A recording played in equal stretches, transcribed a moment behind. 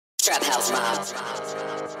Trap House Mob.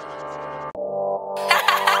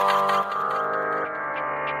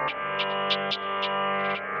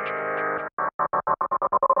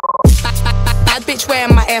 Bad bitch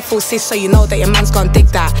wearing my Air Forces, so you know that your man's gonna dig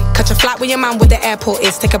that. Catch a flight with your man where the airport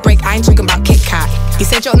is. Take a break, I ain't talking about Kit Kat. He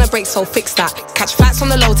said you're on a break, so fix that. Catch flights on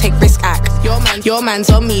the low, take risk act. Your man's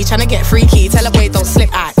on me, tryna get freaky. Tell a boy don't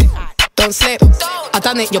slip act. Don't slip, I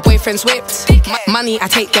done it, your boyfriend's whipped. Money, I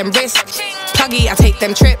take them risks. Pluggy, I take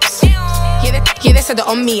them trips. Yeah, they said it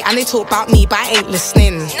on me and they talk about me, but I ain't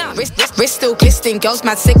listening. Wrist still glistening, girls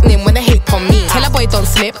mad sickening when they hate on me. Tell a boy don't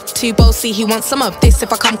slip, Tubog see he wants some of this.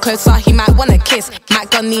 If I come closer, he might wanna kiss.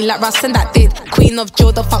 Might gun me like Russ and that did. Queen of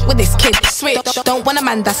Jaw, the fuck with this kid. Switch, don't want a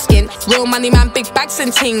man that's skin. Real money man, big bags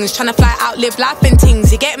and things. Tryna fly out, live life and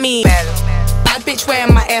things, you get me? Bad bitch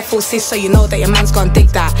wearing my Air Forces, so you know that your man's gonna dig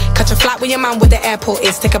that. Catch a flight with your man where the airport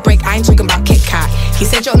is. Take a break, I ain't talking about Kit Kat. He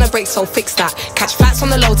said you're on a break, so fix that. Catch flights on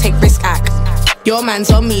the low, take risk act. Your man's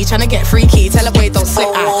on me, tryna get freaky. Tell a boy don't slip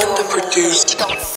act.